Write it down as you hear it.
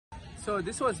So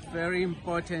this was very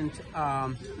important,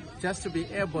 just to be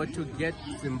able to get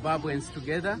Zimbabweans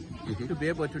together, to be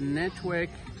able to network,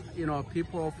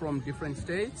 people from different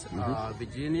states,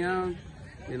 Virginia,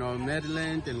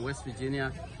 Maryland and West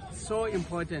Virginia. So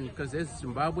important, because as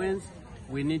Zimbabweans,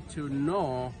 we need to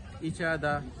know each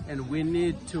other, and we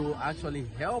need to actually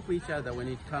help each other when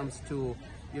it comes to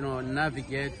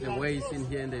navigate the ways in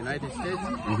here in the United States,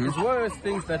 as well as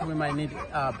things that we might need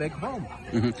back home.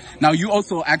 Now, you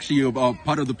also actually are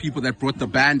part of the people that brought the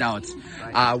band out,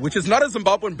 which is not a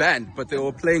Zimbabwean band, but they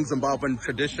were playing Zimbabwean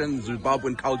tradition,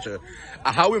 Zimbabwean culture.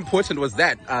 How important was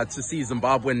that to see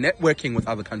Zimbabwean networking with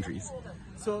other countries?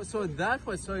 So that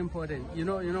was so important.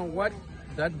 What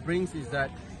that brings is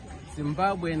that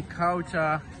Zimbabwean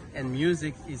culture and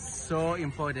music is so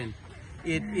important.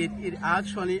 It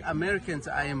actually, Americans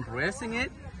are embracing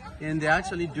it, and they're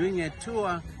actually doing a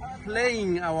tour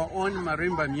playing our own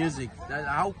marimba music.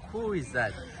 How cool is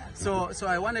that? So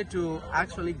I wanted to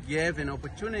actually give an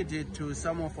opportunity to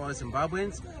some of our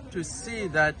Zimbabweans to see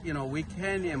that we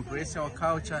can embrace our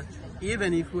culture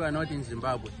even if we are not in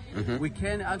Zimbabwe. We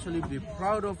can actually be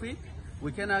proud of it.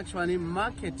 We can actually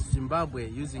market Zimbabwe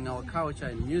using our culture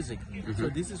and music. So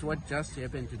this is what just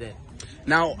happened today.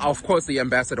 Now, of course, the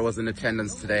ambassador was in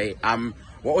attendance today.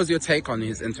 What was your take on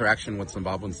his interaction with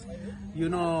Zimbabweans?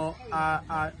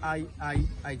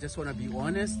 I just want to be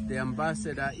honest. The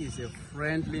ambassador is a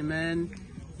friendly man.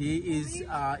 He is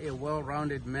a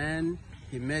well-rounded man.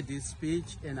 He made his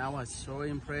speech, and I was so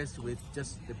impressed with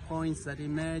just the points that he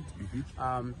made.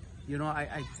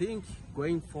 I think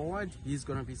going forward, he's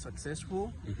going to be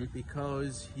successful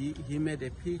because he made a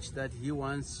pitch that he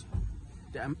wants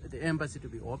the embassy to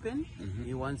be open.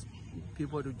 He wants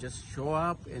people to just show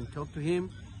up and talk to him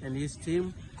and his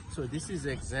team. So this is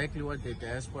exactly what the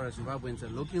diaspora Zimbabweans are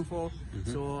looking for.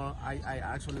 So I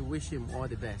actually wish him all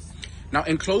the best. Now,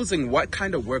 in closing, what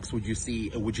kind of works would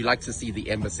you like to see the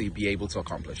embassy be able to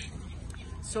accomplish?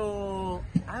 So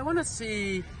I want to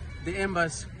see the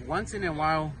embassy once in a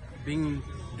while doing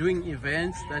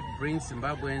events that bring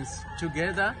Zimbabweans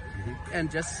together and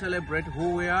just celebrate who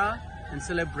we are and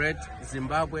celebrate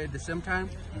Zimbabwe at the same time.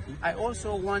 I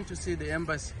also want to see the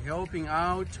embassy helping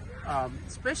out,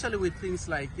 especially with things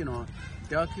like,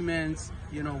 documents.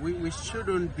 We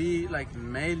shouldn't be like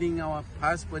mailing our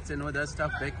passports and all that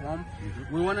stuff back home.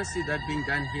 We want to see that being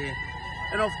done here.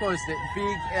 And of course, the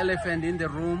big elephant in the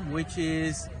room, which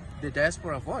is the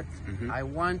diaspora vote. I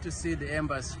want to see the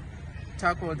embassy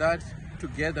tackle that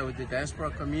together with the diaspora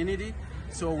community,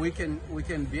 so we can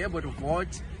be able to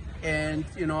vote and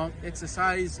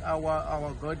exercise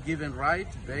our God-given right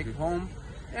back home,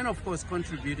 and of course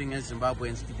contributing as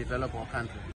Zimbabweans to develop our country.